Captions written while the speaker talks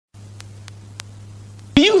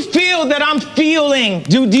Do you feel that I'm feeling,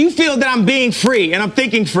 do you feel that I'm being free and I'm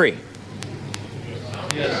thinking free?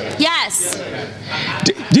 Yes.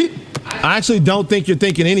 I actually don't think you're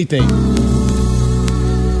thinking anything.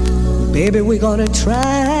 Baby, we're gonna try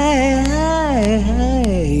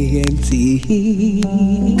and see.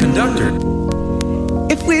 Conductor.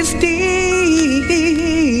 If we still.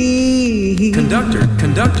 Conductor.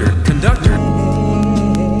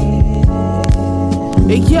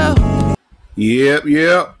 Hey, yo.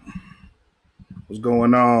 Yep. What's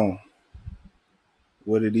going on?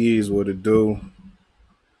 What it is, what it do.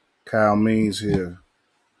 Kyle Means here.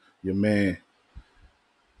 Your man.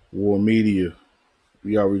 War Media.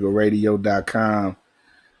 WeAreRegalRadio.com.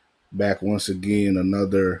 Back once again,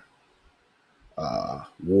 another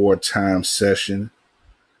wartime session.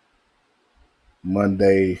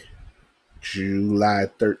 Monday, July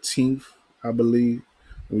 13th, I believe.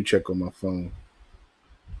 Let me check on my phone.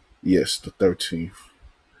 Yes, the 13th.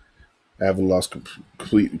 I haven't lost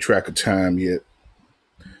completely track of time yet.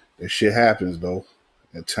 That shit happens, though,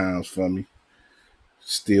 at times for me.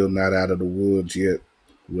 Still not out of the woods yet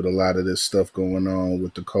with a lot of this stuff going on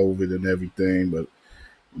with the COVID and everything, but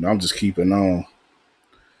you know, I'm just keeping on.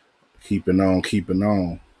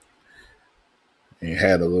 And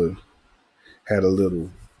had a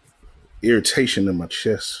little irritation in my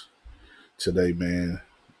chest today, man.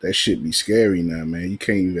 That shit be scary now, man. You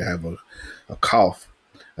can't even have a cough.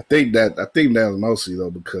 I think that was mostly though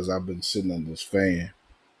because I've been sitting under this fan.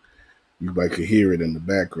 You might could hear it in the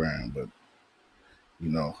background, but you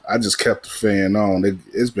know, I just kept the fan on.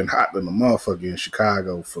 It's been hot than a motherfucker in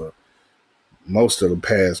Chicago for most of the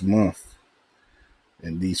past month.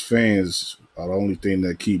 And these fans are the only thing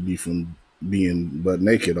that keep me from being butt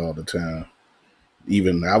naked all the time.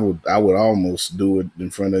 Even I would almost do it in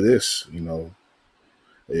front of this, you know,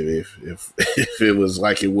 if if it was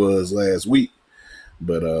like it was last week.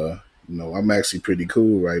 But you know, I'm actually pretty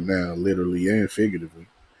cool right now, literally and figuratively,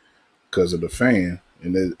 because of the fan.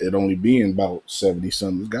 And it only being about 70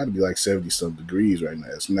 something. It's got to be like 70 some degrees right now.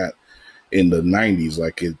 It's not in the 90s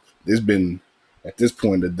like it's been at this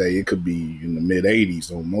point of the day. It could be in the mid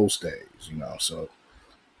 80s on most days, you know. So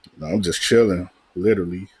you know, I'm just chilling,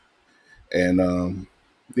 literally. And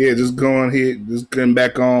yeah, just going here, just getting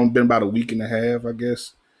back on. Been about a week and a half, I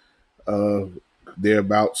guess,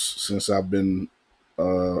 thereabouts since I've been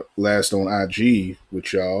last on IG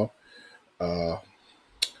with y'all.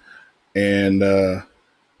 And yeah,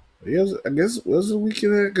 I guess it was a week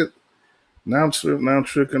and a half. Now I'm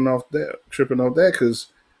tripping off that because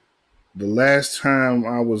the last time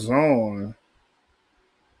I was on,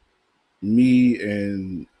 me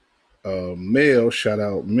and Mel, shout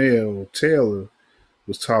out Mel Taylor,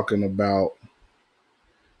 was talking about.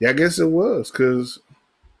 Yeah, I guess it was because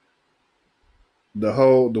the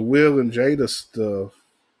Will and Jada stuff,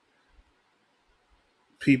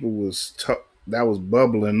 people that was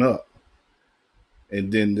bubbling up.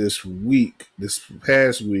 And then this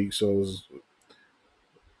past week, so it was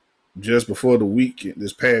just before the weekend,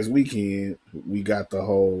 this past weekend, we got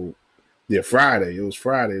Friday. It was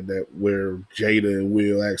Friday where Jada and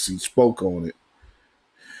Will actually spoke on it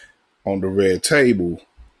on the red table.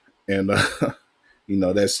 And, you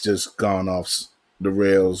know, that's just gone off the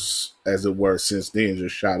rails, as it were, since then,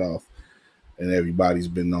 just shot off. And everybody's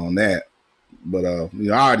been on that. But, you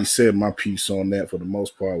know, I already said my piece on that for the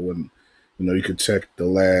most part. When, you know, you could check the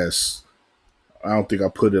last, I don't think I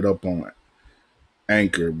put it up on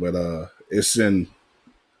Anchor, but it's in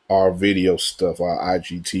our video stuff, our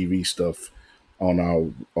IGTV stuff on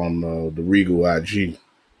the Regal IG.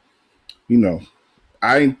 You know,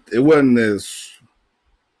 it wasn't as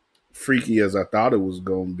freaky as I thought it was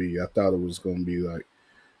gonna be. I thought it was gonna be like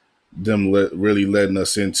them really letting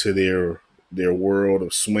us into their world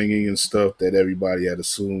of swinging and stuff that everybody had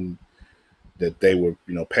assumed that they would,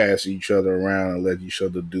 you know, pass each other around and let each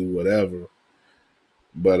other do whatever.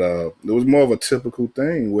 But it was more of a typical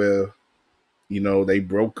thing where, you know, they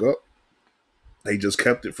broke up. They just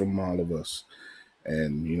kept it from all of us.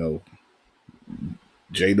 And, you know,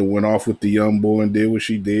 Jada went off with the young boy and did what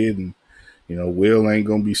she did. And, you know, Will ain't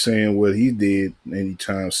going to be saying what he did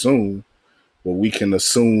anytime soon. But we can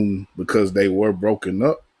assume because they were broken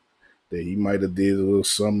up that he might have did a little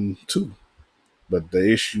something too. But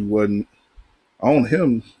the issue wasn't on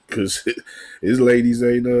him because his ladies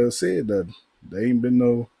ain't said that. They ain't been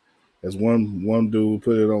no, as one dude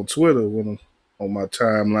put it on Twitter on my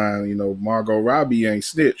timeline, you know, Margot Robbie ain't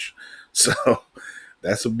snitch. So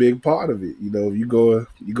that's a big part of it. You know, if you go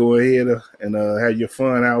ahead and have your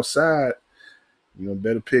fun outside, you know,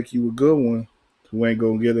 better pick you a good one who ain't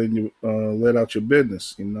gonna get in your let out your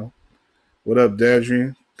business, you know. What up,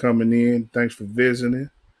 Dadrian? coming in. Thanks for visiting.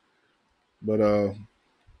 But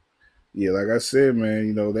yeah, like I said,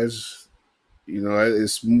 man, that's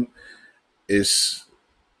it's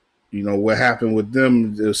what happened with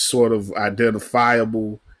them is sort of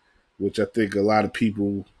identifiable, which I think a lot of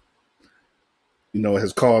people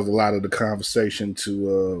has caused a lot of the conversation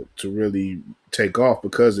to really take off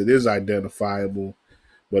because it is identifiable,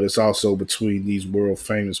 but it's also between these world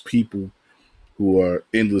famous people who are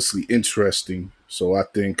endlessly interesting. So I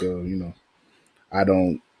think I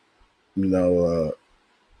don't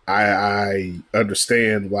I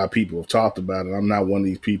understand why people have talked about it. I'm not one of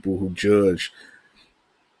these people who judge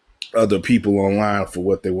other people online for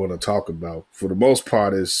what they want to talk about. For the most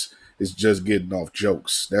part, it's just getting off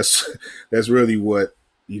jokes. That's really what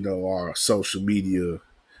our social media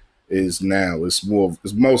is now. It's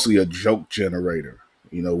mostly a joke generator.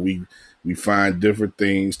 We find different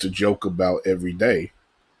things to joke about every day,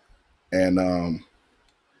 and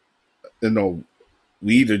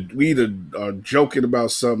we either are joking about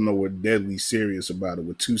something or we're deadly serious about it.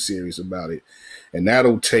 We're too serious about it, and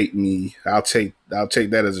that'll take me. I'll take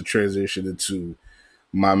that as a transition into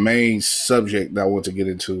my main subject that I want to get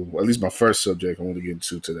into, or at least my first subject I want to get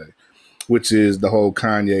into today, which is the whole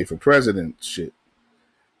Kanye for president shit.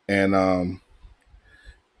 And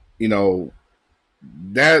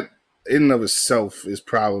that in and of itself is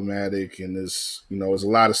problematic, and there's a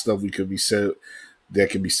lot of stuff that could be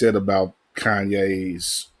said about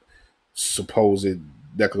Kanye's supposed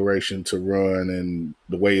declaration to run and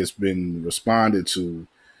the way it's been responded to,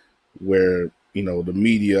 where the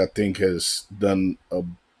media I think has done a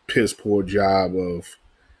piss poor job of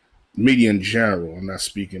media in general. I'm not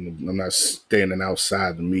standing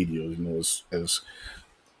outside the media, as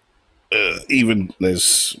even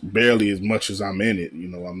as barely as much as I'm in it,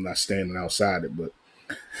 I'm not standing outside it, but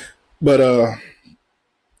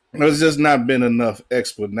there's just not been enough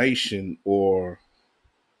explanation or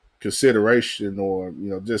consideration or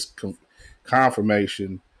just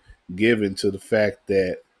confirmation given to the fact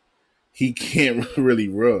that he can't really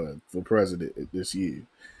run for president this year,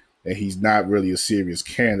 and he's not really a serious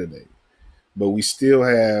candidate. But we still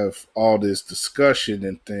have all this discussion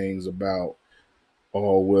and things about,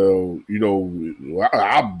 oh well,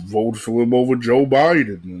 I voted for him over Joe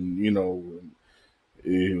Biden,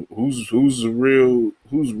 and who's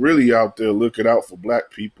really out there looking out for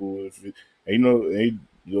black people? If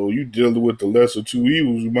you dealing with the lesser two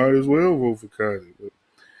evils, you might as well vote for Kanye. But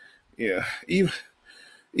yeah,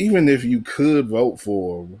 even if you could vote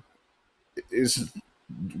for him,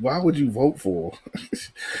 why would you vote for him?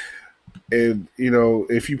 And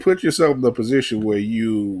if you put yourself in a position where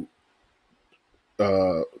you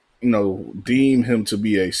deem him to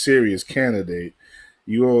be a serious candidate,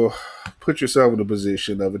 you'll put yourself in a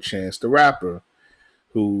position of a Chance the Rapper,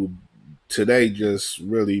 who today just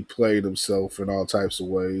really played himself in all types of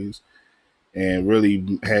ways and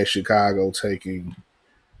really had Chicago taking,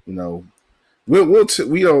 we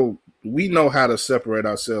know how to separate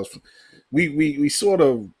ourselves from, we sort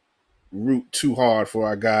of root too hard for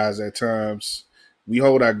our guys at times. We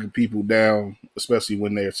hold our people down, especially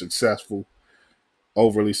when they're successful,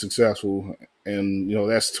 overly successful, and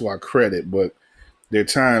that's to our credit. But there are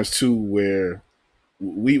times too where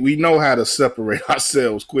we know how to separate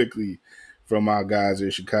ourselves quickly from our guys in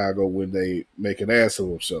Chicago when they make an ass of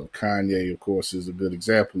themselves. Kanye, of course, is a good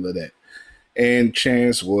example of that. And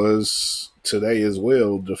Chance was today as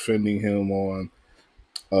well defending him on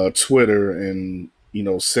Twitter and,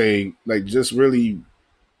 saying, like, just really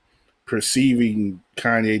perceiving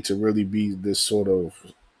Kanye to really be this sort of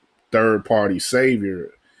third party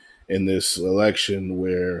savior in this election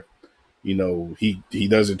where, he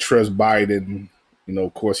doesn't trust Biden.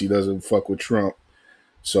 Of course, he doesn't fuck with Trump.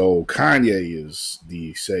 So Kanye is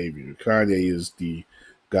the savior. Kanye is the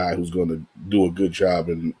guy who's going to do a good job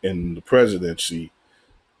in the presidency,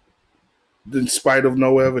 in spite of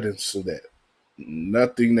no evidence of that.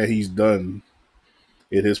 Nothing that he's done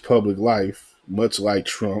in his public life, much like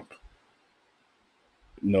Trump,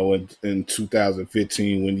 in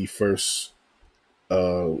 2015 when he first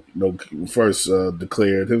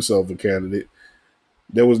declared himself a candidate,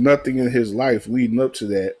 there was nothing in his life leading up to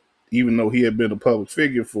that, even though he had been a public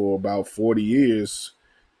figure for about 40 years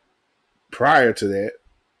prior to that,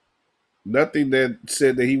 nothing that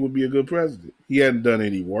said that he would be a good president. He hadn't done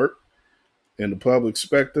any work in the public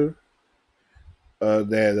sector,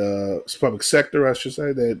 public sector, I should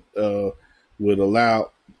say, that would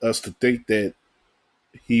allow us to think that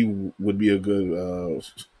he would be a good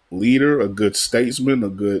leader, a good statesman, a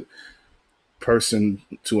good person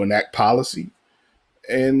to enact policy.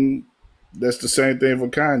 And that's the same thing for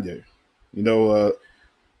Kanye.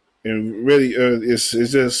 and really, it's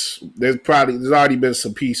just there's already been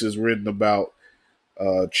some pieces written about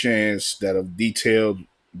Chance that have detailed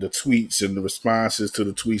the tweets and the responses to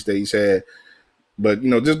the tweets that he's had. But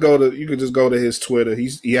you can just go to his Twitter.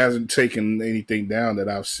 He hasn't taken anything down that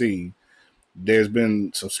I've seen. There's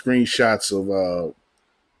been some screenshots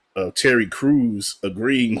of Terry Crews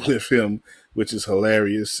agreeing with him, which is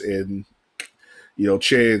hilarious. And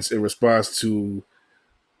Chance in response to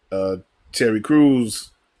uh, Terry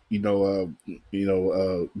Crews, bigging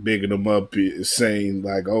him up, is saying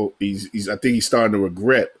like, oh, he's I think he's starting to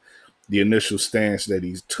regret the initial stance that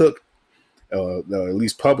he's took, at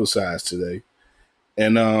least publicized today.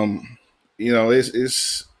 And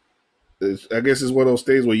it's I guess it's one of those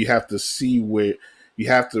things where you have to see where you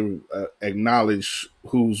have to acknowledge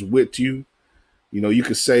who's with you. You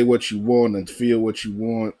can say what you want and feel what you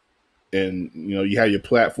want, and you have your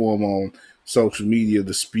platform on social media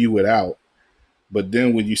to spew it out. But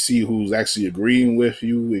then when you see who's actually agreeing with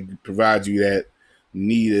you, it provides you that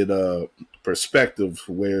needed perspective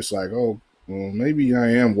where it's like, oh, well, maybe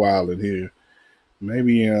I am wilding here.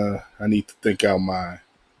 Maybe I need to think out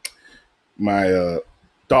my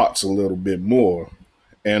thoughts a little bit more.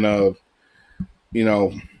 And I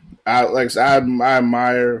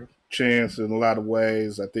admire Chance in a lot of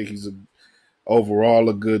ways. I think he's overall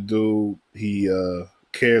a good dude. He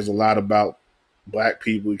cares a lot about Black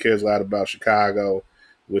people. He cares a lot about Chicago,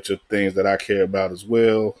 which are things that I care about as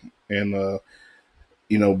well. And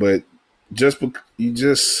but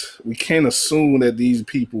we can't assume that these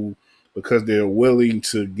people, because they're willing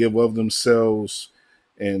to give of themselves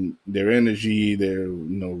and their energy, their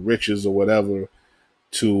riches or whatever,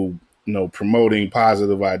 to promoting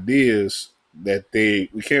positive ideas, that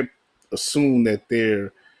we can't assume that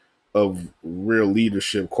they're of real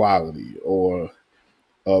leadership quality, or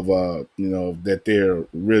of that they're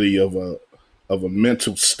really of a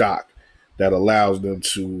mental stock that allows them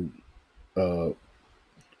to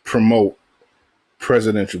promote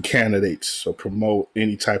presidential candidates or promote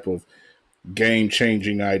any type of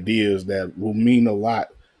game-changing ideas that will mean a lot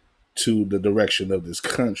to the direction of this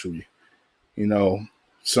country. A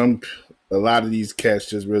lot of these cats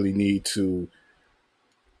just really need to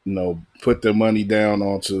put their money down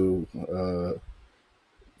onto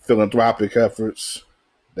philanthropic efforts.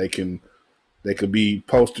 They could be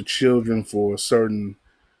poster children for certain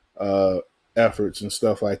efforts and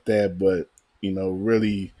stuff like that, but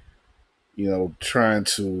really trying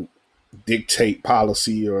to dictate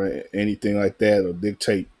policy or anything like that, or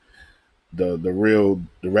dictate the real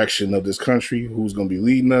direction of this country, who's going to be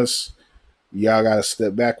leading us, y'all got to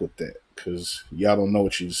step back with that, because y'all don't know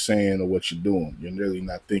what you're saying or what you're doing. You're really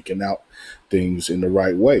not thinking out things in the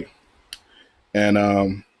right way. And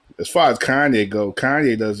as far as Kanye go,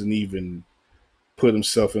 Kanye doesn't even put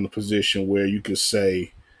himself in a position where you could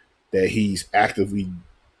say that he's actively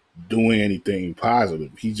doing anything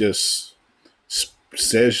positive. He just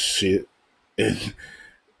says shit, and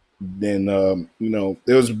then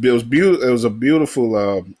it was a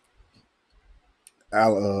beautiful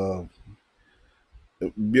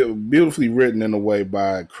beautifully written in a way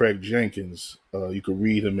by Craig Jenkins. You could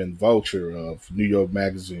read him in Vulture of New York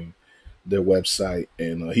Magazine, their website,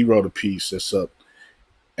 and he wrote a piece that's up.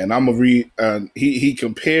 And I'm gonna read. He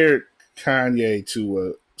compared Kanye to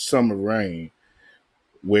a summer rain,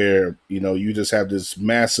 where you just have this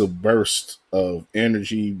massive burst of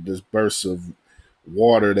energy, this burst of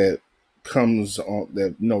water that comes on,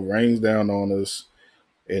 that rains down on us,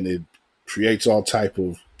 and it creates all type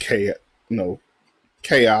of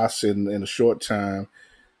chaos in a short time.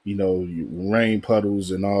 Rain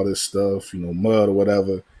puddles and all this stuff, mud or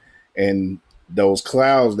whatever, and those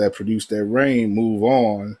clouds that produce that rain move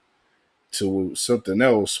on to something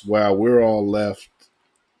else, while we're all left,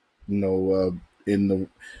 in the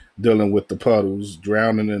dealing with the puddles,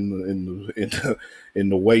 drowning in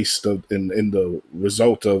the waste of in the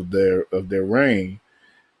result of their rain.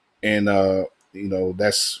 And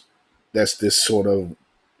that's this sort of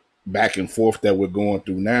back and forth that we're going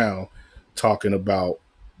through now, talking about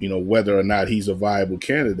whether or not he's a viable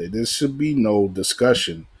candidate. There should be no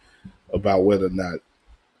discussion about whether or not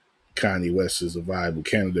Kanye West is a viable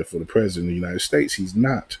candidate for the president of the United States. He's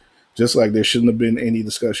not. Just like there shouldn't have been any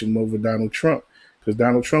discussion over Donald Trump, because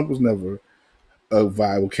Donald Trump was never a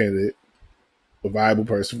viable candidate, a viable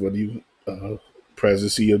person for the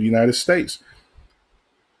presidency of the United States.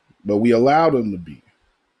 But we allowed him to be.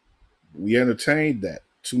 We entertained that.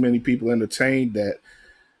 Too many people entertained that,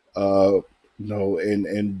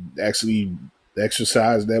 and actually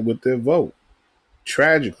exercised that with their vote.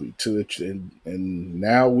 Tragically, and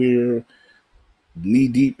now we're knee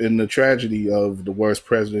deep in the tragedy of the worst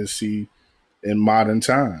presidency in modern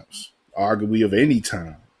times, arguably of any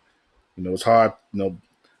time. It's hard.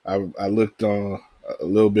 I looked on a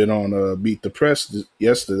little bit on Beat the Press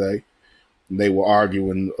yesterday. And they were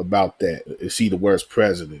arguing about that. Is he the worst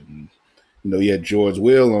president? And, you had George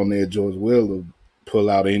Will on there. George Will will pull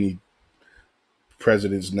out any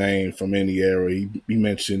president's name from any era. He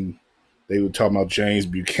mentioned they were talking about James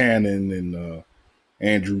Buchanan and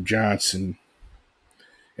Andrew Johnson.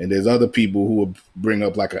 And there's other people who would bring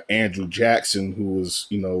up like a Andrew Jackson, who was,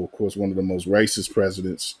 of course, one of the most racist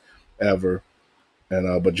presidents ever.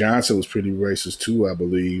 And but Johnson was pretty racist too, I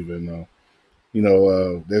believe. And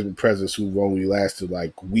there's been presidents who've only lasted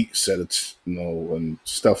like weeks at it, and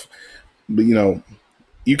stuff. But you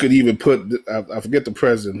could even put I forget the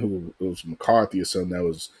president who it was McCarthy or something that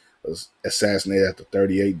was assassinated after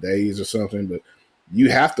 38 days or something. But you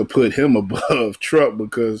have to put him above Trump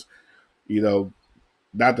because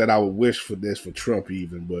not that I would wish for this for Trump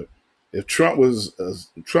even, but if Trump was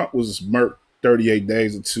murked 38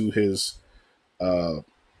 days into his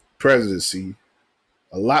presidency,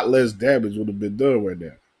 a lot less damage would have been done right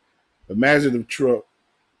now. Imagine if Trump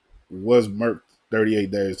was murked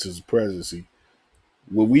 38 days to his presidency.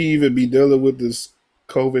 Would we even be dealing with this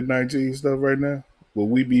COVID-19 stuff right now? Would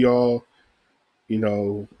we be all,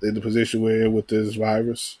 in the position we're in with this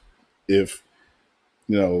virus? If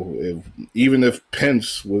even if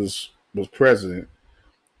Pence was president,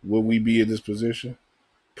 would we be in this position?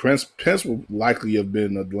 Pence would likely have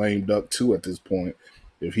been a lame duck too at this point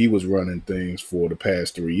if he was running things for the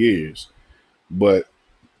past 3 years. But,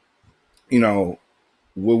 will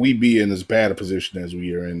we be in as bad a position as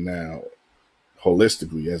we are in now,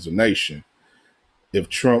 holistically as a nation? If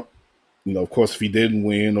Trump, of course, if he didn't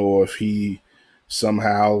win or if he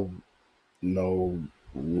somehow,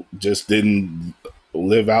 just didn't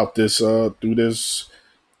live out this through this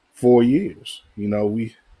 4 years,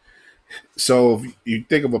 so if you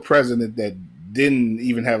think of a president that didn't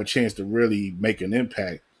even have a chance to really make an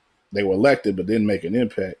impact, they were elected but didn't make an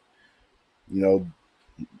impact,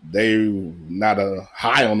 they're not a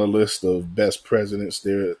high on the list of best presidents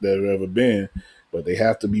there have ever been, but they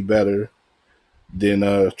have to be better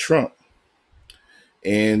than Trump.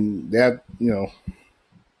 And that,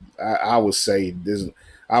 I would say there's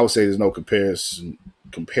no comparison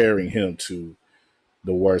comparing him to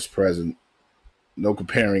the worst president. No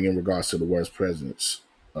comparing in regards to the worst presidents.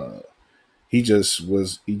 He just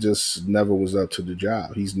never was up to the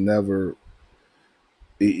job. He doesn't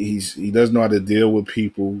know how to deal with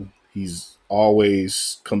people. He's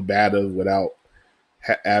always combative without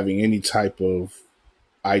having any type of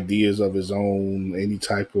ideas of his own, any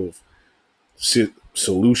type of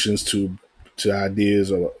solutions to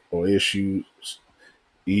ideas or issues.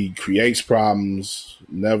 He creates problems,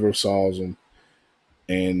 never solves them,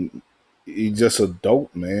 and he's just a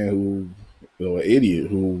dope man an idiot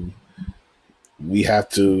who we have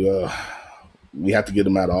to get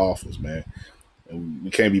him out of office, man. And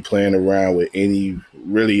we can't be playing around with any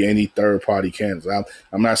third party candidates.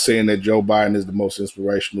 I'm not saying that Joe Biden is the most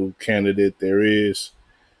inspirational candidate there is.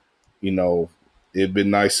 It'd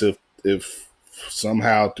been nice if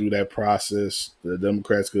somehow through that process the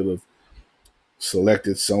Democrats could have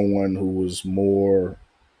selected someone who was more,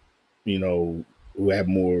 who had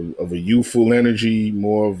more of a youthful energy,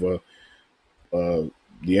 more of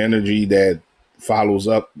the energy that follows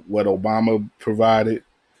up what Obama provided.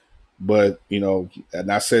 But,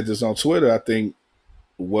 and I said this on Twitter, I think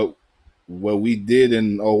what we did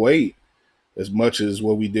in 2008, as much as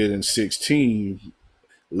what we did in 2016,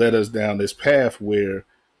 led us down this path where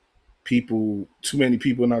too many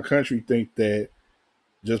people in our country think that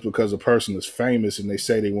just because a person is famous and they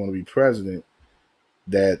say they want to be president,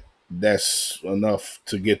 that's enough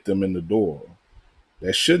to get them in the door.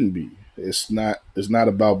 That shouldn't be. It's not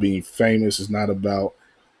about being famous. It's not about,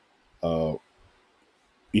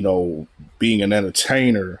 being an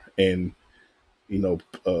entertainer and,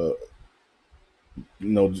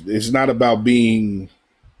 it's not about being,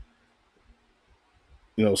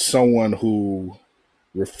 someone who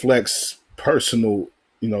reflects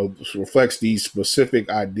reflects these specific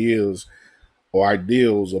ideas or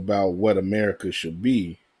ideals about what America should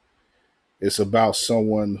be. It's about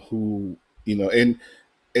someone who, and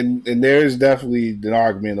there is definitely an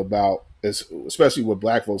argument about, especially where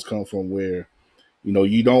Black folks come from, where,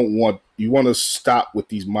 you want to stop with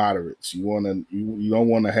these moderates. You don't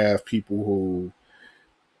want to have people who,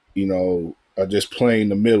 are just playing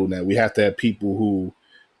the middle. Now we have to have people who,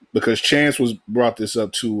 because Chance brought this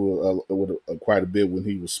up too quite a bit when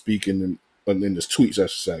he was speaking in his tweets, I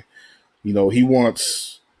should say. He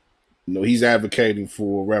wants, he's advocating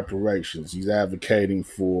for reparations. He's advocating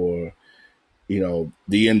for,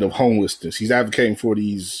 the end of homelessness. He's advocating for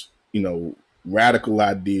these, radical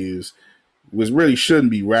ideas, which really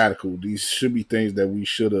shouldn't be radical. These should be things that we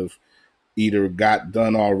should have either got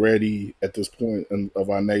done already at this point of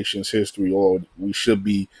our nation's history, or we should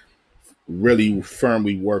be really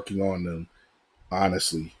firmly working on them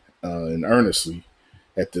honestly and earnestly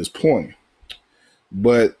at this point.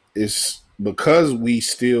 But it's because we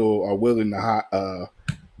still are willing to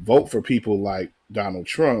vote for people like Donald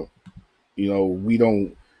Trump. We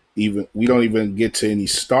don't even get to any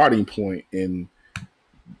starting point in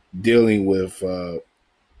dealing with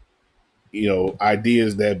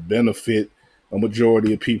ideas that benefit a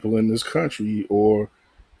majority of people in this country, or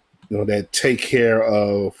that take care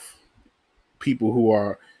of people who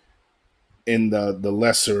are in the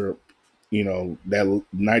lesser, that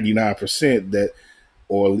 99% that,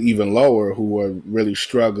 or even lower, who are really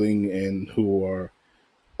struggling and who are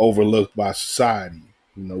overlooked by society.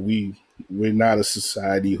 We're not a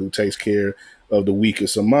society who takes care of the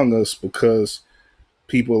weakest among us, because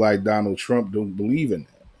people like Donald Trump don't believe in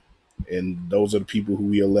that. And those are the people who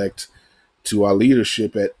we elect to our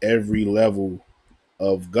leadership at every level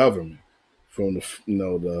of government, from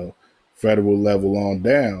the federal level on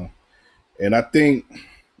down. And I think,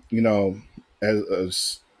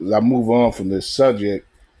 as I move on from this subject,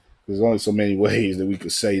 there's only so many ways that we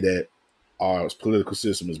could say that our political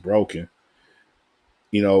system is broken.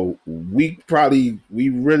 We really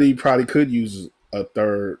could use a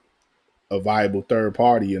viable third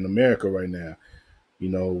party in America right now.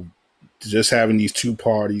 Just having these two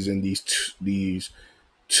parties and these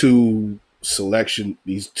two selections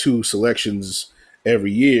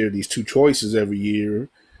every year, these two choices every year,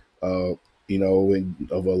 of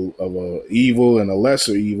a evil and a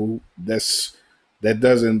lesser evil, that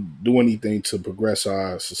doesn't do anything to progress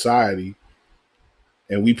our society.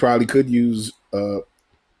 And we probably could use a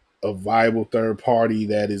viable third party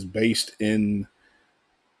that is based in,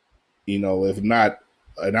 if not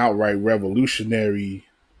an outright revolutionary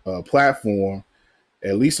platform,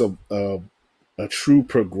 at least a true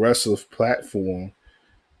progressive platform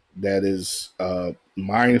that is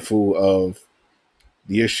mindful of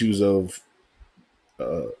the issues of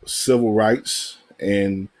civil rights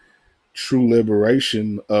and true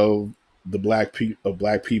liberation of the black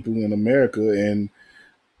people in America, and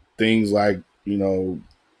things like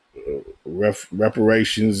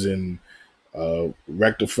reparations and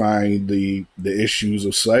rectifying the issues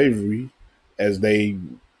of slavery as they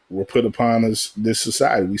were put upon us, this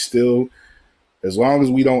society. We still, as long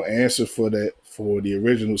as we don't answer for the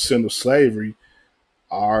original sin of slavery,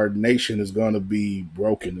 our nation is going to be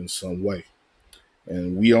broken in some way.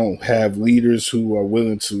 And we don't have leaders who are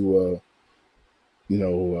willing to,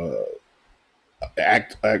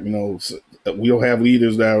 act. We don't have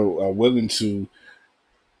leaders that are willing to,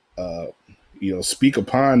 speak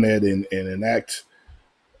upon that and enact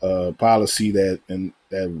policy that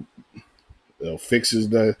fixes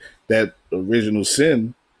that original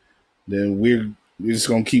sin. Then we're just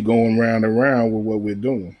gonna keep going round and round with what we're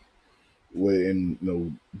doing.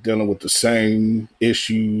 Dealing with the same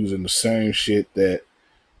issues and the same shit that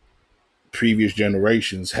previous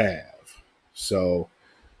generations have. So,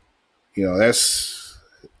 that's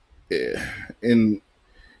in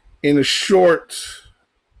a short.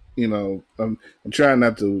 I'm trying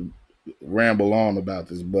not to ramble on about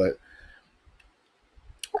this, but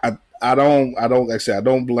I don't like I said, I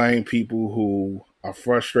don't blame people who are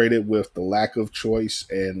frustrated with the lack of choice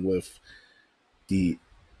and with the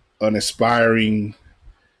uninspiring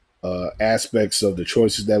aspects of the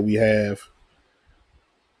choices that we have.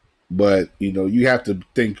 But, you have to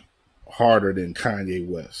think harder than Kanye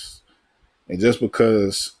West. And just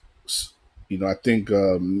because, I think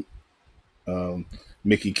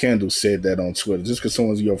Mickey Kendall said that on Twitter, just because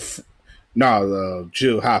someone's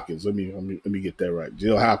Jill Hopkins. Let me get that right.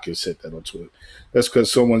 Jill Hopkins said that on Twitter. That's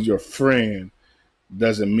because someone's your friend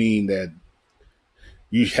doesn't mean that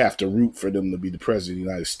you have to root for them to be the president of the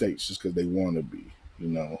United States just because they want to be,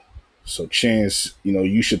 So Chance,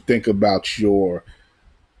 you should think about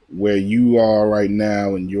where you are right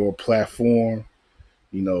now and your platform.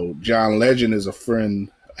 John Legend is a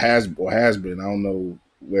friend, has been. I don't know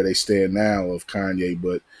where they stand now of Kanye,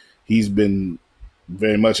 but he's been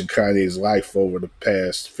very much in Kanye's life over the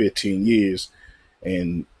past 15 years.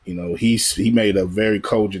 And, he made a very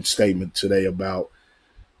cogent statement today about,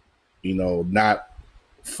 not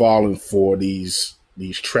falling for these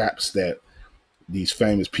traps that these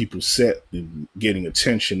famous people set in getting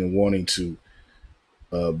attention and wanting to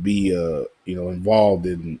be involved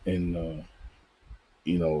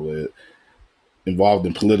involved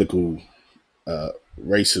in political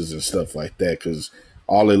races and stuff like that, because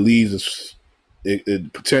all it leaves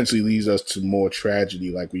it potentially leads us to more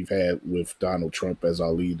tragedy like we've had with Donald Trump as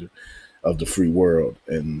our leader of the free world.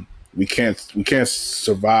 And we can't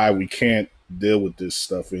survive. We can't deal with this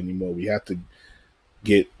stuff anymore. We have to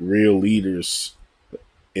get real leaders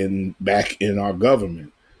back in our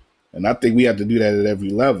government. And I think we have to do that at every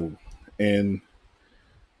level. And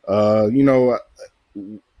you know,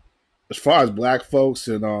 as far as black folks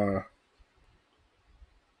and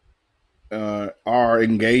our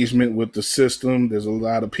engagement with the system, there's a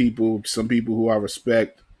lot of people, some people who I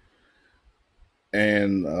respect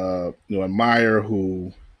and admire,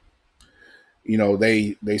 who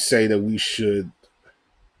they say that we should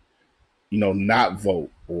not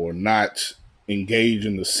vote or not engage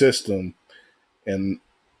in the system. And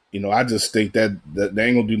I just think that they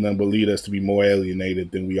ain't gonna do nothing but lead us to be more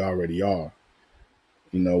alienated than we already are.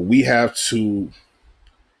 We have to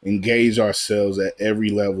engage ourselves at every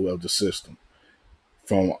level of the system,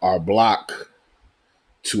 from our block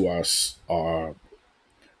to our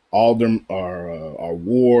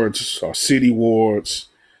wards, our city wards,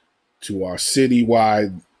 to our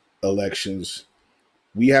citywide elections.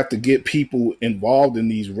 We have to get people involved in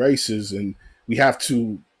these races, and we have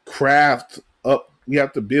to we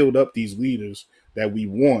have to build up these leaders that we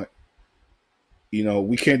want.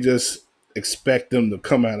 We can't just expect them to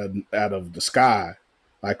come out of the sky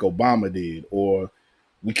like Obama did, or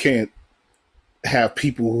we can't have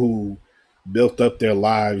people who built up their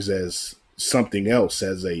lives as something else,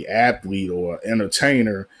 as a athlete or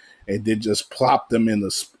entertainer, and then just plop them in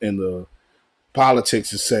the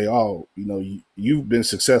politics and say, oh, you've been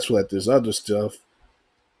successful at this other stuff,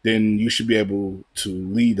 then you should be able to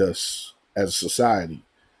lead us as a society.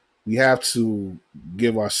 We have to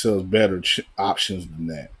give ourselves better options than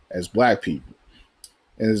that as black people.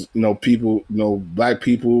 As people, black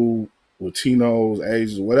people, Latinos,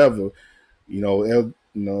 Asians, whatever, the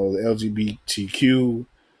LGBTQ,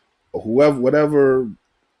 whatever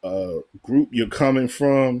group you're coming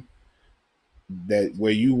from, that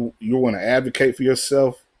where you want to advocate for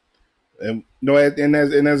yourself, and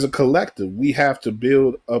as a collective, we have to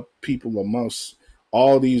build up people amongst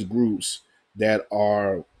all these groups that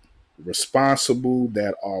are responsible,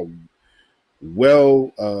 that are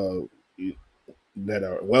well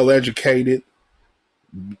educated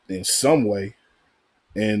in some way,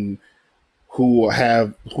 and who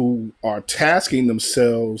are tasking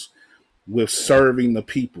themselves with serving the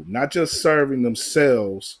people, not just serving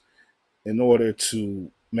themselves in order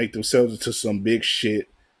to make themselves into some big shit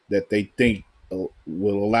that they think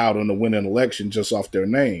will allow them to win an election just off their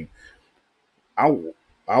name. I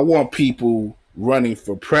want people running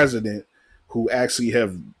for president who actually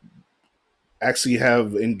have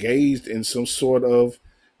engaged in some sort of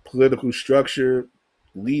political structure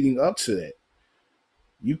leading up to that.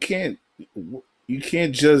 You can't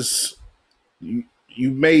just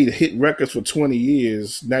you made hit records for 20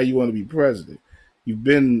 years. Now you want to be president. You've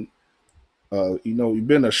been you've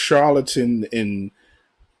been a charlatan in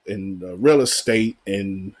real estate,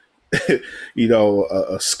 and a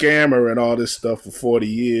scammer and all this stuff for 40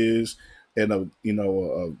 years, and a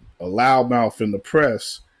loudmouth in the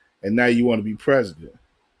press, and now you want to be president.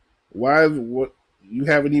 Why? What? You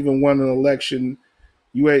haven't even won an election.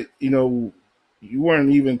 You weren't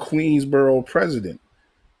even Queensboro president.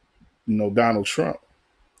 Donald Trump.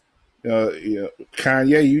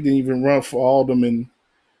 Kanye, you didn't even run for alderman.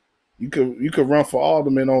 You could run for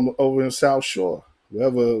alderman over in South Shore,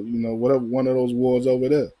 whatever one of those wards over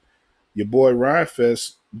there. Your boy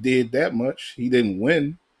Reinfest did that much. He didn't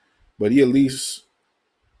win, but he at least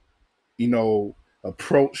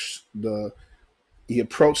approached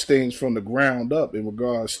things from the ground up in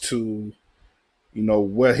regards to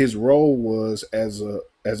what his role was as a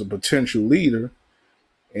potential leader,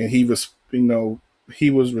 and he was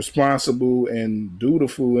responsible and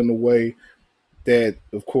dutiful in a way that,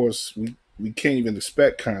 of course, we can't even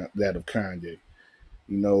expect that of Kanye.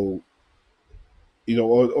 You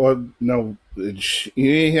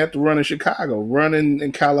ain't have to run in Chicago, run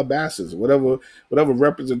in Calabasas, whatever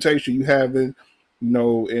representation you have in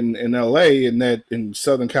LA and that in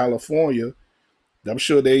Southern California. I'm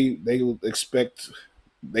sure they would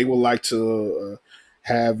like to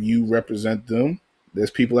have you represent them. There's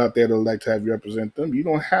people out there that would like to have you represent them. You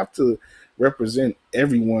don't have to represent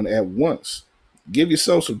everyone at once. Give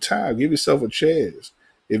yourself some time. Give yourself a chance.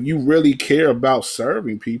 If you really care about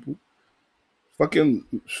serving people, fucking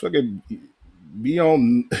be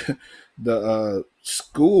on the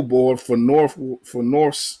school board for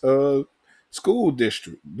North's school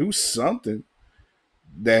district. Do something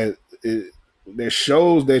that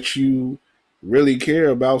shows that you really care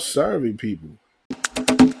about serving people. Work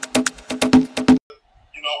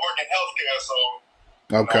in healthcare, so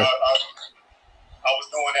Okay. I was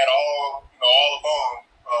doing that all along,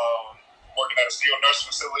 working at a skilled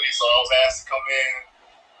nursing facility. So I was asked to come in.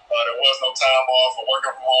 There was no time off or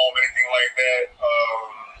working from home, anything like that.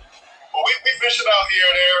 But we ventured out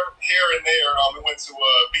here and there. We went to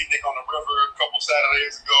Beatnik on the River a couple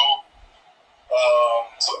Saturdays ago.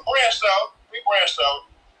 So we branched out.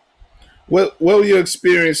 What were your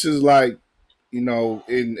experiences like, in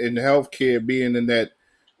healthcare, being in that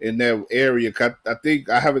area? I think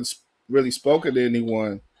I haven't really spoken to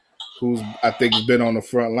anyone who's, I think, has been on the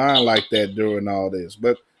front line like that during all this.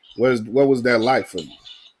 But what was that like for you? Man,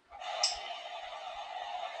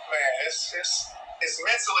 it's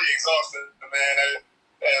mentally exhausting, man,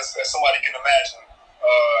 as somebody can imagine.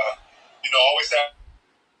 Always having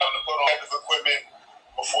to put on active equipment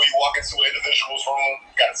before you walk into an individual's room.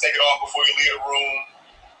 You got to take it off before you leave the room.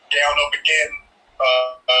 Gown up again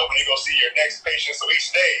when you go see your next patient. So each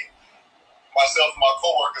day, myself and my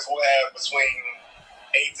coworkers will have between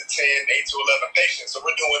 8 to 10, 8 to 11 patients. So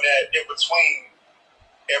we're doing that in between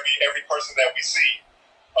every person that we see,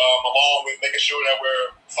 along with making sure that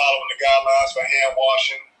we're following the guidelines for hand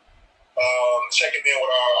washing, checking in with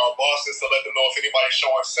our bosses to let them know if anybody's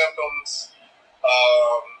showing symptoms.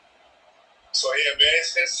 So yeah, man,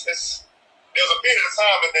 it's there was a period of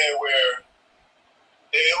time in there where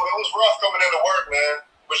it was rough coming into work, man,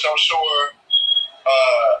 which I'm sure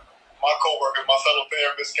my coworkers, my fellow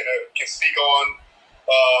therapists can speak on,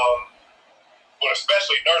 but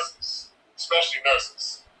especially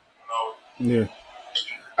nurses, Yeah.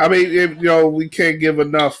 I mean, we can't give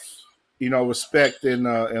enough, respect and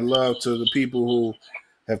love to the people who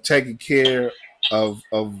have taken care of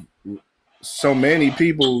so many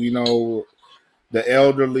people, the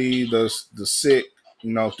elderly, the sick,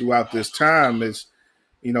 throughout this time. It's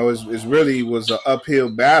really was an uphill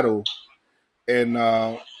battle. And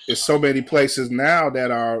there's so many places now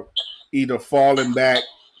that are either falling back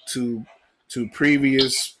to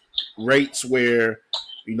previous rates where,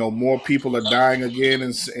 more people are dying again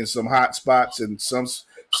in some hot spots, and some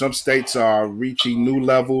states are reaching new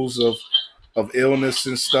levels of illness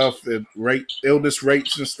and stuff, and illness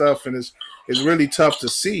rates and stuff. And it's really tough to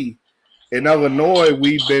see. In Illinois,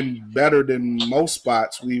 we've been better than most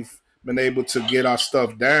spots. We've been able to get our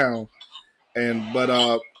stuff down. But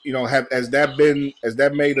has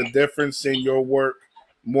that made a difference in your work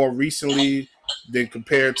more recently than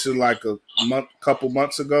compared to like couple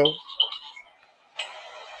months ago?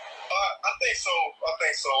 I think so.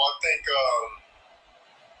 I think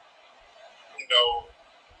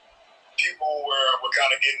people were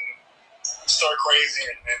kind of getting stir crazy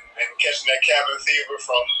and catching that cabin fever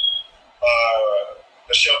from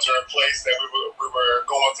the shelter in place that we were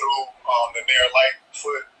going through, the Mayor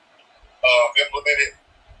Lightfoot implemented.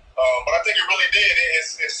 But I think it really did.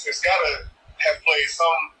 It's got to have played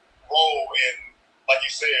some role in, like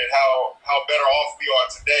you said, how better off we are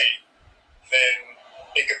today than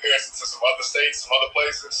in comparison to some other states, some other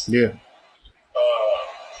places. Yeah.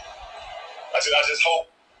 I just hope.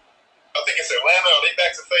 I think it's Atlanta. Are they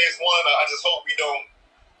back to phase one? I just hope we don't.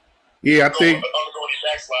 Yeah, I think undergo any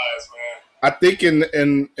backslides, man. I think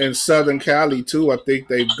in Southern Cali too. I think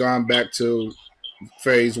they've gone back to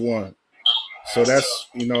phase one. So that's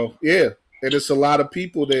yeah, and it's a lot of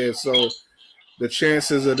people there. So the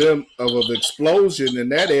chances of an explosion in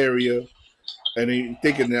that area, and you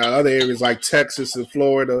think in other areas like Texas and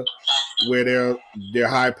Florida, where they're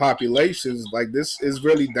high populations, like this is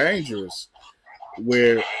really dangerous.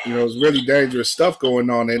 Where it's really dangerous stuff going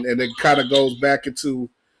on, and it kind of goes back into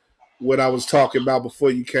what I was talking about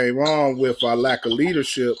before you came on with our lack of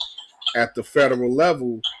leadership at the federal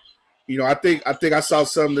level. I think I saw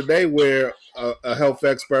something today where a health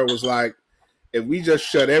expert was like, if we had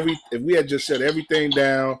just shut everything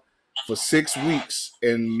down for 6 weeks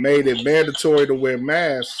and made it mandatory to wear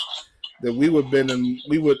masks, then we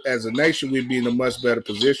would as a nation, we'd be in a much better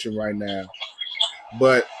position right now.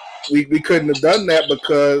 But we couldn't have done that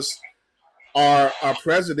because our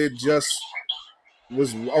president just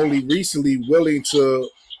was only recently willing to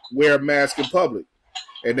wear a mask in public,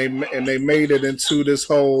 and they made it into this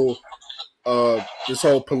whole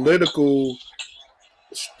political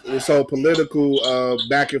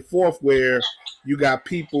back and forth where you got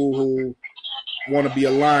people who want to be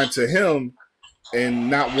aligned to him and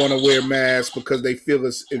not want to wear masks because they feel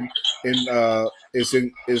it's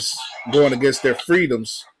going against their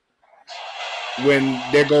freedoms, when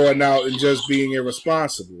they're going out and just being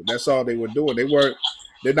irresponsible. That's all they were doing.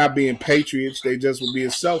 They're not being patriots. They just were being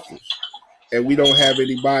selfish. And we don't have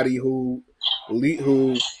anybody who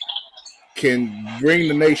can bring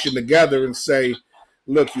the nation together and say,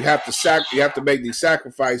 look, you have to make these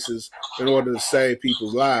sacrifices in order to save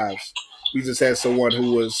people's lives. We just had someone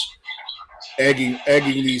who was egging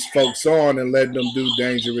these folks on and letting them do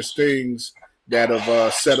dangerous things that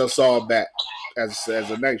have set us all back as a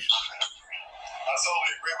nation. I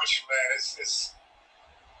totally agree with you, man. It's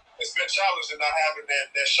been challenging not having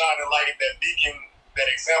that shining light, that beacon, that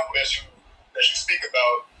example that you speak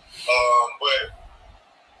about. But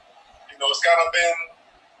it's kind of been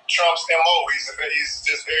Trump's MO. He's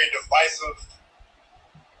just very divisive.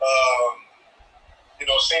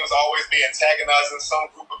 Seems to always be antagonizing some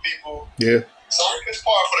group of people. Yeah. So it's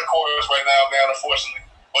par for the course right now, man, unfortunately.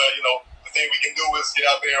 But, the thing we can do is get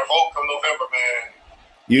out there and vote come November, man.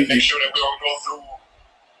 Make sure that we don't go through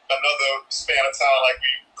another span of time like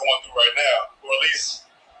we're going through right now. Or at least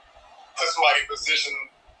put somebody in a position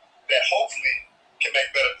that hopefully can make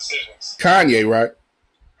better decisions. Kanye, right?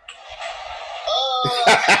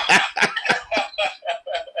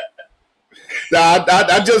 Nah,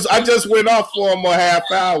 I just went off for him a half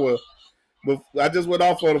hour. But I just went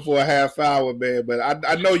off on him for a half hour, man. But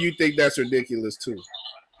I know you think that's ridiculous too.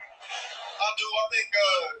 I do. I think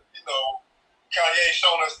Kanye's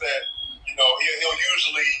shown us that he'll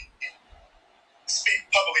usually speak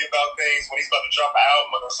publicly about things when he's about to drop an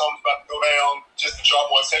album or something's about to go down, just to draw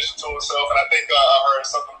more attention to himself. And I think I heard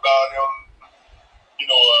something about him,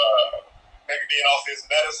 maybe being off his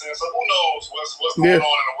medicine. So who knows what's going on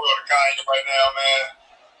in the world of Kanye right now, man.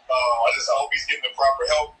 I hope he's getting the proper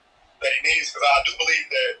help that he needs, because I do believe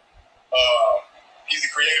that he's a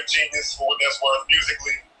creative genius for what that's worth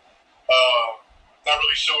musically. Not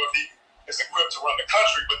really sure if he is equipped to run the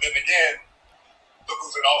country, but then again, look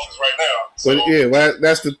who's in office right now. So, well,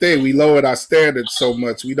 that's the thing. We lowered our standards so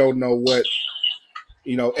much. We don't know what,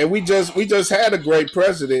 and we just had a great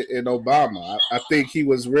president in Obama. I think he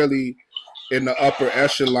was really in the upper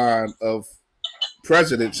echelon of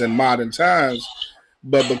presidents in modern times,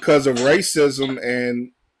 but because of racism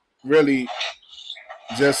and really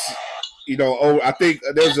just, I think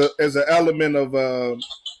there's an element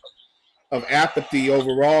of apathy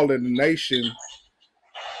overall in the nation,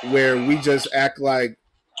 where we just act like,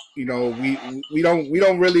 we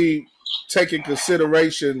don't really take in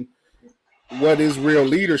consideration what is real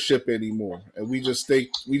leadership anymore, and we just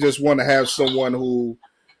want to have someone who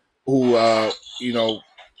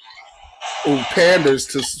panders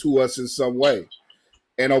to us in some way.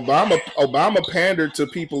 And Obama pandered to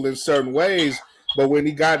people in certain ways, but when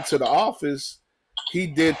he got into the office, he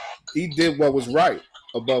did what was right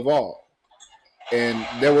above all. And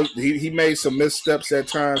he made some missteps at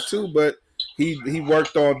times too, but he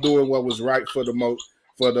worked on doing what was right for the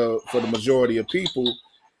majority of people.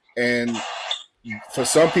 And for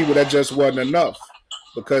some people, that just wasn't enough,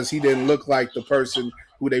 because he didn't look like the person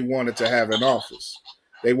who they wanted to have in office.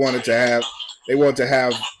 They wanted to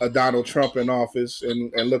have a Donald Trump in office,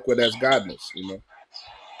 and look where that's gotten us. I totally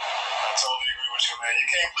agree with you, man. You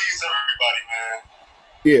can't please everybody,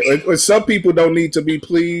 man. Yeah, and some people don't need to be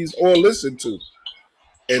pleased or listened to,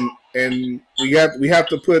 and we have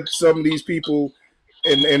to put some of these people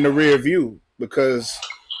in the rear view, because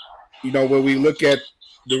when we look at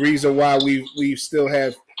the reason why we still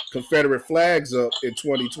have Confederate flags up in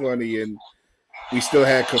 2020, and we still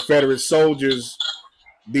had Confederate soldiers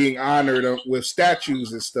being honored with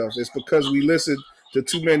statues and stuff, it's because we listened to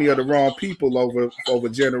too many of the wrong people over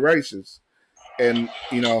generations, and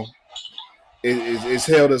it's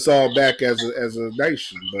held us all back as a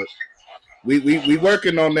nation. But we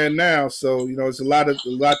working on that now, so it's a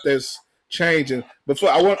lot that's changing.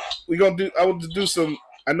 Before I want to do some.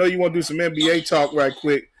 I know you want to do some NBA talk right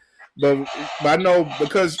quick, but I know,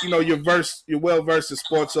 because you're well versed in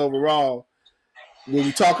sports overall. When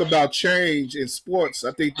we talk about change in sports,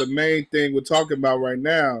 I think the main thing we're talking about right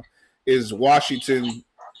now is Washington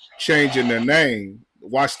changing their name,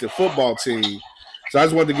 Washington football team. So I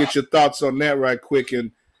just wanted to get your thoughts on that right quick,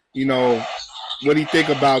 and what do you think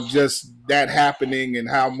about just that happening, and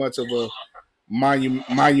how much of a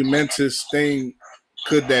monumentous thing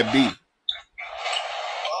could that be?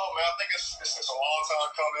 Oh man, I think it's a long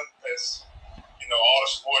time coming. As all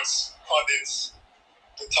the sports pundits,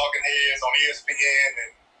 the talking heads on ESPN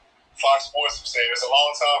and Fox Sports have said, it's a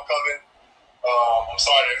long time coming. I'm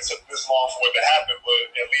sorry that it took this long for it to happen, but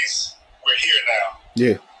at least we're here now.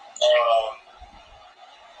 Yeah.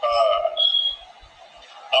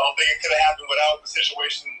 I don't think it could have happened without the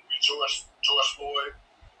situation with George Floyd,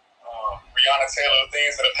 Breonna Taylor, the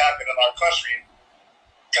things that have happened in our country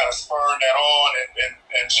kind of spurred that on,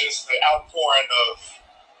 and just the outpouring of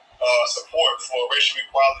support for racial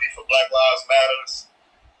equality, for Black Lives Matters.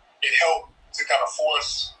 It helped to kind of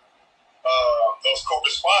force those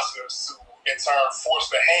co-sponsors to in turn force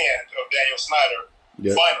the hand of Daniel Snyder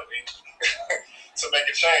finally to make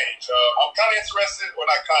a change. I'm kind of interested, or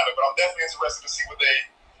not kind of, but I'm definitely interested to see what they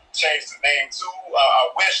change the name to. I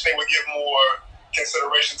wish they would give more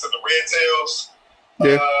consideration to the Red Tails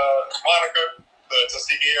moniker, the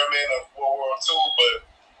Tuskegee Airmen of World War II, but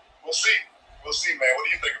we'll see. We'll see, man. What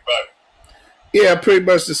do you think about it? Yeah, I pretty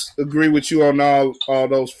much just agree with you on all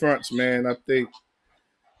those fronts, man. I think,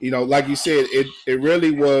 like you said, it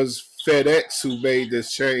really was FedEx who made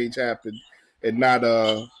this change happen, and not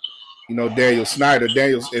Daniel Snyder.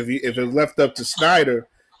 If it was left up to Snyder,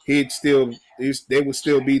 they would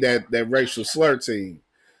still be that racial slur team.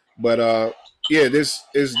 But this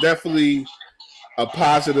is definitely a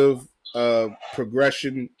positive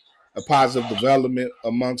progression, a positive development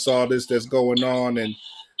amongst all this that's going on, and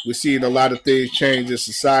we're seeing a lot of things change in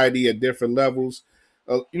society at different levels.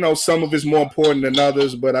 Some of it's more important than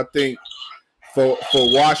others, but I think for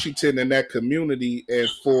Washington and that community, and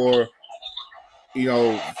for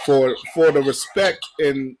the respect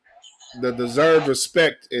and the deserved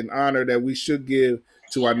respect and honor that we should give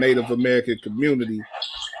to our Native American community,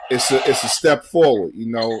 it's a step forward,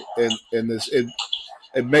 and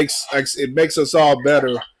it makes us all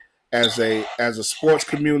better as a sports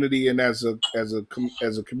community, and as a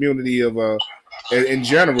community of in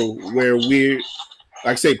general, where we,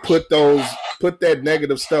 like I say, put that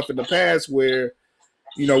negative stuff in the past, where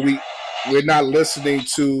we're not listening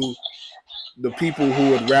to the people who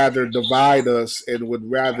would rather divide us and would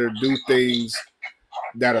rather do things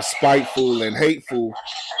that are spiteful and hateful,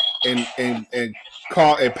 and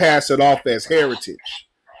call and pass it off as heritage.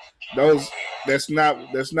 That's not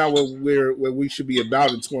what we should be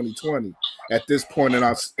about in 2020 at this point in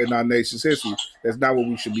our nation's history. That's not what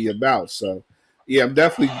we should be about. So yeah, I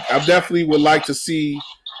definitely would like to see,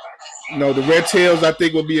 the Red Tails. I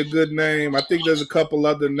think would be a good name. I think there's a couple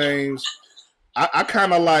other names. I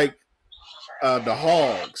kind of like the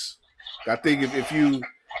Hogs. I think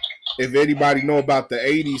if anybody know about the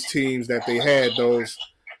 80s teams that they had,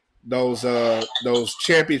 those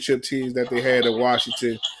championship teams that they had in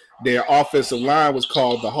Washington, their offensive line was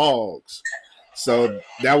called the Hogs. So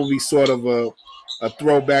that would be sort of a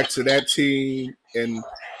throwback to that team, and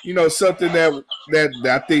something that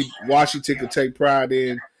I think Washington could take pride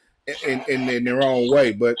in their own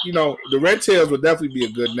way. But the Red Tails would definitely be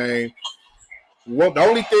a good name. Well, the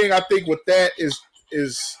only thing I think with that is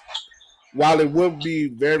while it would be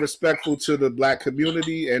very respectful to the Black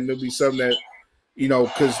community, and there'll be something that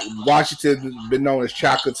because Washington has been known as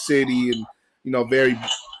Chocolate City, and very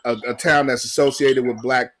a town that's associated with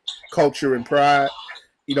Black culture and pride.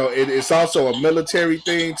 It's also a military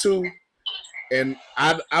thing too, and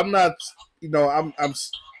I'm not.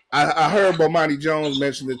 I heard Bomani Jones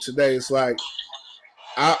mention it today. It's like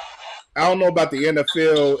I don't know about the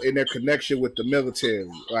NFL and their connection with the military,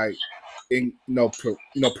 like in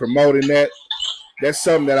promoting that. That's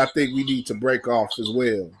something that I think we need to break off as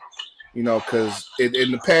well. Because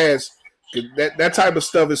in the past, that type of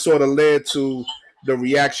stuff has sort of led to the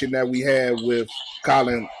reaction that we had with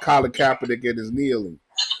Colin Kaepernick and his kneeling.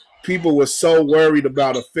 People were so worried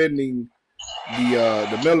about offending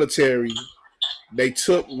the military, they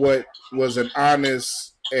took what was an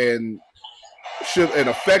honest and an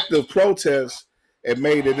effective protest and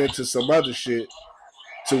made it into some other shit,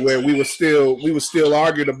 to where we were still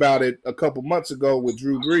arguing about it a couple months ago with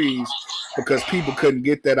Drew Brees, because people couldn't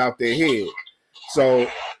get that out their head. So,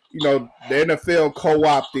 the NFL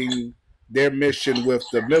co-opting their mission with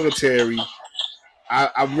the military,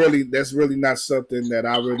 that's really not something that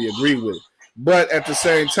I really agree with. But at the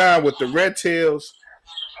same time, with the Red Tails,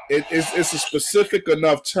 it's a specific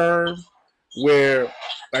enough term where,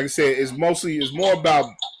 like I said, it's more about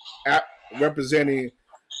representing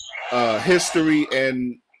history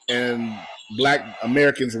and Black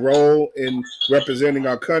Americans' role in representing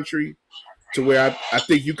our country, to where I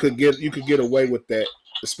think you could get away with that,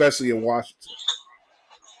 especially in Washington.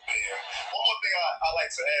 Yeah. One more thing I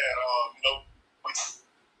like to add,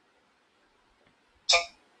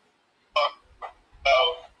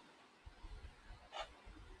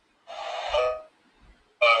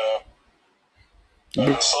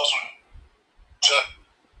 social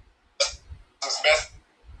justice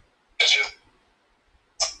messages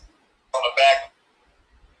on the back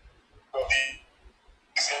of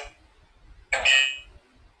these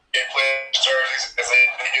NBA players' jerseys as they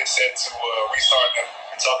get set to restart them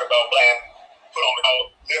and talk about Black, put on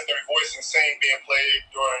lift their voice and sing being played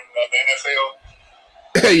during the NFL.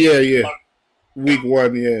 Yeah. Week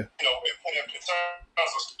 1, yeah. In terms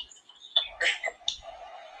of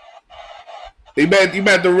You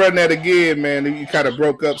about to run that again, man. You kind of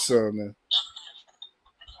broke up some, man.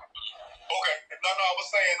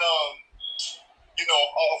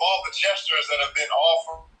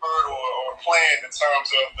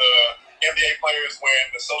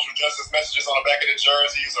 when the social justice messages on the back of the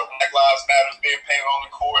jerseys or Black Lives Matter being painted on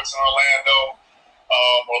the courts in Orlando,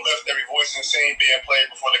 or Lift Every Voice and Scene being played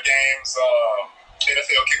before the games,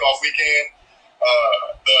 NFL kickoff weekend.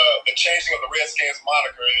 The changing of the Redskins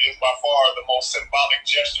moniker is by far the most symbolic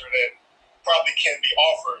gesture that probably can be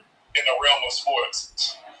offered in the realm of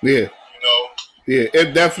sports. Yeah. You know? Yeah,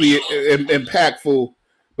 it definitely impactful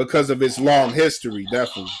because of its long history,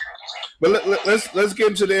 definitely. But let's get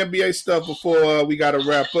into the NBA stuff before we got to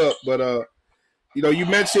wrap up. But you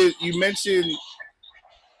mentioned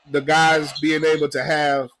the guys being able to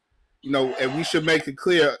have, and we should make it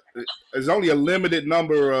clear, there's only a limited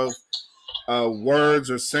number of words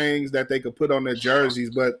or sayings that they could put on their jerseys,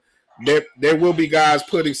 but there will be guys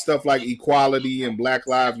putting stuff like equality and Black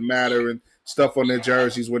Lives Matter and stuff on their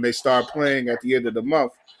jerseys when they start playing at the end of the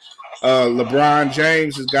month. LeBron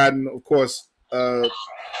James has gotten, of course,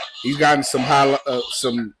 he's gotten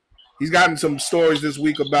he's gotten some stories this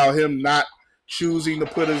week about him not choosing to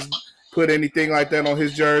put anything like that on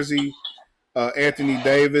his jersey. Anthony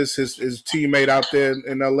Davis, his teammate out there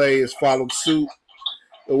in LA, has followed suit.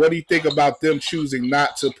 What do you think about them choosing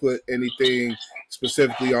not to put anything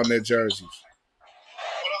specifically on their jerseys?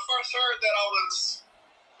 When I first heard that, I was,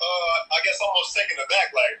 I guess, almost taken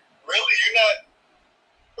aback. Like, really? You're not,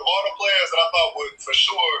 of all the players that I thought would for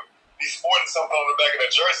sure be sporting something on the back of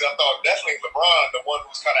their jersey, I thought definitely LeBron, the one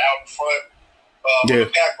who's kind of out in front with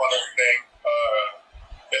the pack on everything,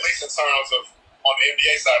 at least in terms of on the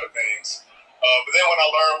NBA side of things. But then when I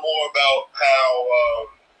learned more about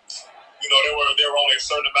how, there were only a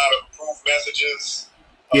certain amount of approved messages.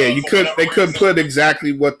 They couldn't put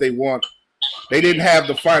exactly what they want. They didn't have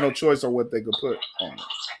the final choice on what they could put on it.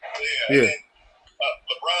 Yeah. And then,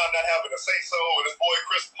 LeBron not having a say so, and his boy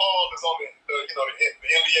Chris Paul is on the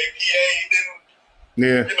NBA PA. He didn't,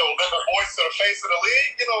 lend a voice to the face of the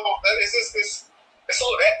league.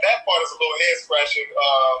 That part is a little head scratching.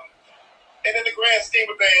 And in the grand scheme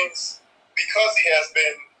of things, because he has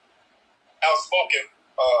been outspoken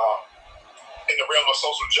in the realm of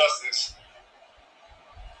social justice,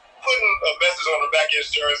 putting a message on the back of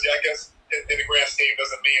his jersey, I guess, in the grand scheme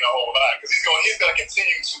doesn't mean a whole lot, because he's going to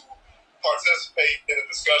continue to participate in the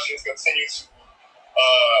discussions, continue to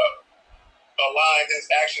align his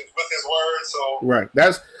actions with his words. So right,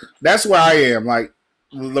 that's where I am. Like,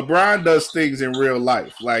 LeBron does things in real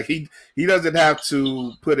life. Like, he doesn't have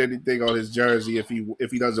to put anything on his jersey if he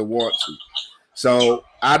doesn't want to. So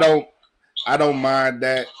I don't mind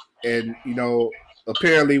that. And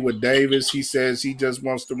apparently with Davis, he says he just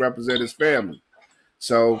wants to represent his family.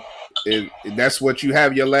 So that's what you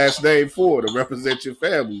have your last name for, to represent your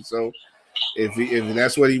family. So if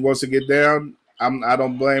that's what he wants to get down, I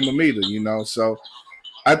don't blame him either. So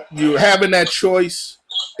having that choice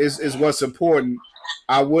is what's important.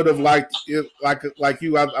 I would have liked it, like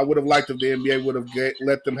you. I would have liked if the NBA would have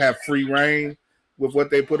let them have free reign with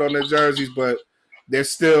what they put on their jerseys, but they're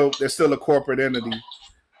still a corporate entity,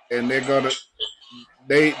 and they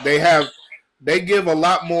give a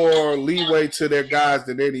lot more leeway to their guys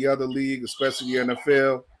than any other league, especially the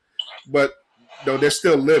NFL. But there's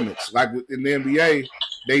still limits. Like in the NBA,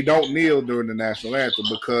 they don't kneel during the national anthem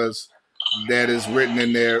because that is written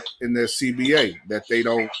in their CBA that they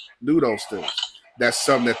don't do those things. That's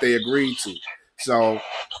something that they agreed to. So,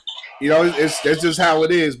 that's just how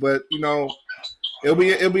it is. But it'll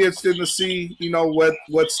be interesting to see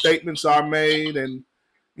what statements are made and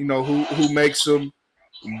who makes them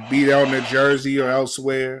be there on their jersey or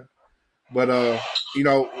elsewhere. But as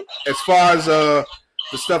far as the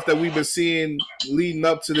stuff that we've been seeing leading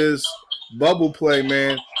up to this bubble play,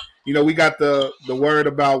 man, we got the word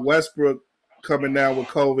about Westbrook coming down with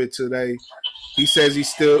COVID today. He says he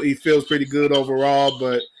feels pretty good overall,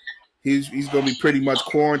 but he's going to be pretty much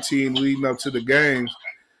quarantined leading up to the games.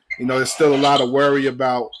 There's still a lot of worry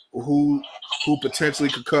about who potentially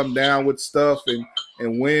could come down with stuff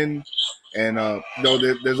and when. And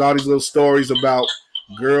there's all these little stories about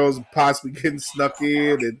girls possibly getting snuck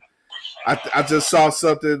in. And I just saw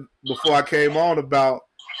something before I came on about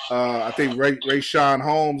I think Rayshawn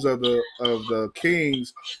Holmes of the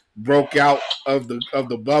Kings broke out of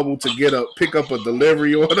the bubble to pick up a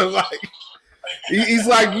delivery order. Like he's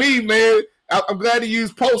like me, man. I'm glad he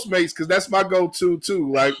used Postmates because that's my go-to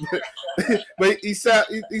too. Like, but he sound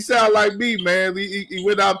like me, man. He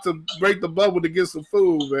went out to break the bubble to get some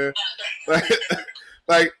food, man.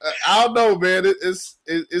 Like I don't know, man.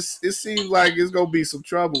 It seems like it's gonna be some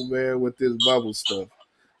trouble, man, with this bubble stuff.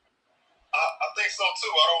 I think so too.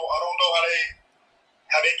 I don't know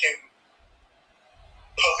how they can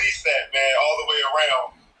police that, man, all the way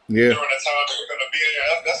around. Yeah. During the time that we're gonna be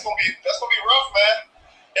there, that's gonna be rough, man.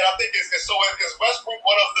 And I think is Westbrook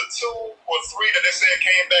one of the 2 or 3 that they said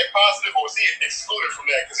came back positive, or was he excluded from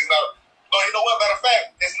that because he's not? No, you know what? Matter of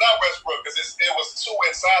fact, it's not Westbrook because it was 2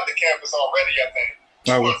 inside the campus already. I think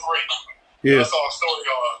 2 or 3. Yeah. I saw a story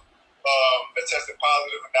on that tested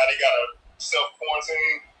positive, and now they got a self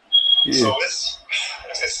quarantine. Yeah. So it's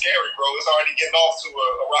scary, bro. It's already getting off to a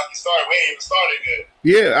rocky start. We ain't even started yet.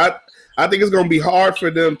 Yeah, I think it's going to be hard for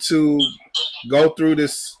them to go through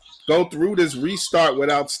this restart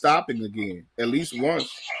without stopping again at least once.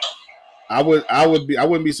 I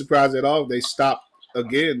wouldn't be surprised at all if they stopped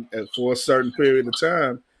again for a certain period of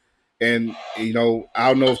time. And I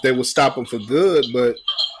don't know if they will stop them for good, but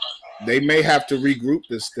they may have to regroup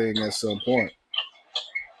this thing at some point.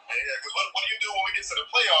 Yeah, because what do you do when we get to the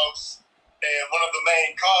playoffs and one of the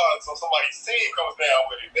main cards on somebody's team comes down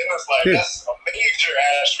with it? Then it's like that's a major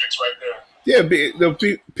asterisk right there. Yeah, the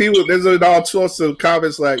people, there's all sorts of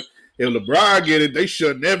comments like, if LeBron get it, they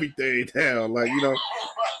shutting everything down. Like,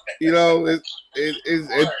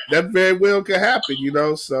 that very well could happen,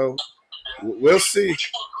 So we'll see. Would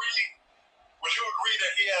you agree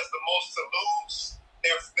that he has the most to lose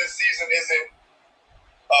if this season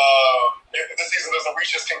doesn't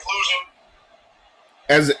reach its conclusion?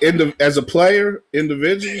 As a player,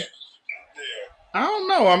 individually? Yeah. I don't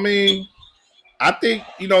know. I mean, I think,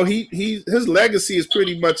 his legacy is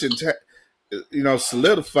pretty much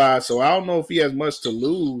solidified. So I don't know if he has much to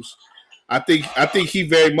lose. I think he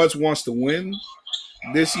very much wants to win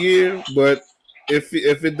this year, but if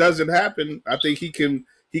it doesn't happen, I think he can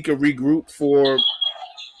regroup for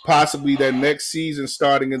possibly that next season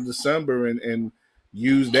starting in December and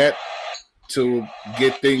use that to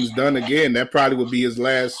get things done again. That probably would be his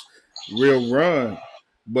last real run,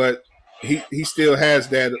 but he still has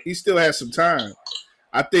that. He still has some time.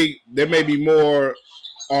 I think there may be more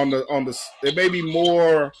there may be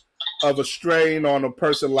more of a strain on a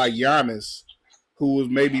person like Giannis, who was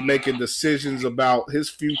maybe making decisions about his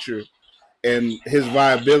future and his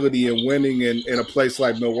viability in winning in a place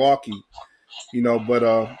like Milwaukee, But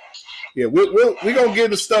we're gonna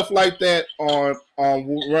get to stuff like that on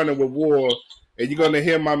Running with War, and you're gonna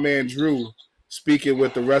hear my man Drew speaking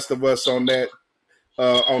with the rest of us on that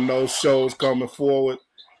on those shows coming forward.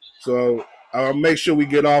 So I'll make sure we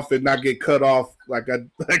get off and not get cut off like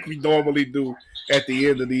we normally do at the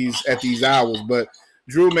end of these hours. But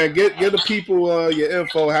Drew, man, get the people your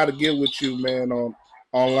info, how to get with you, man, on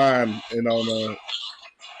online and on.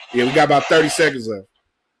 We got about 30 seconds left.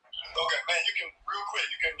 Okay, man, you can real quick.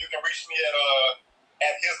 You can reach me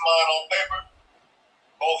at His Mind on Paper,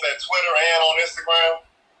 both at Twitter and on Instagram.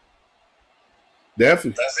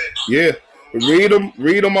 Definitely. That's it. Yeah. Read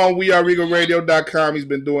him on weareregalradio.com. He's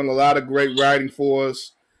been doing a lot of great writing for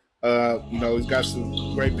us. He's got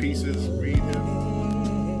some great pieces.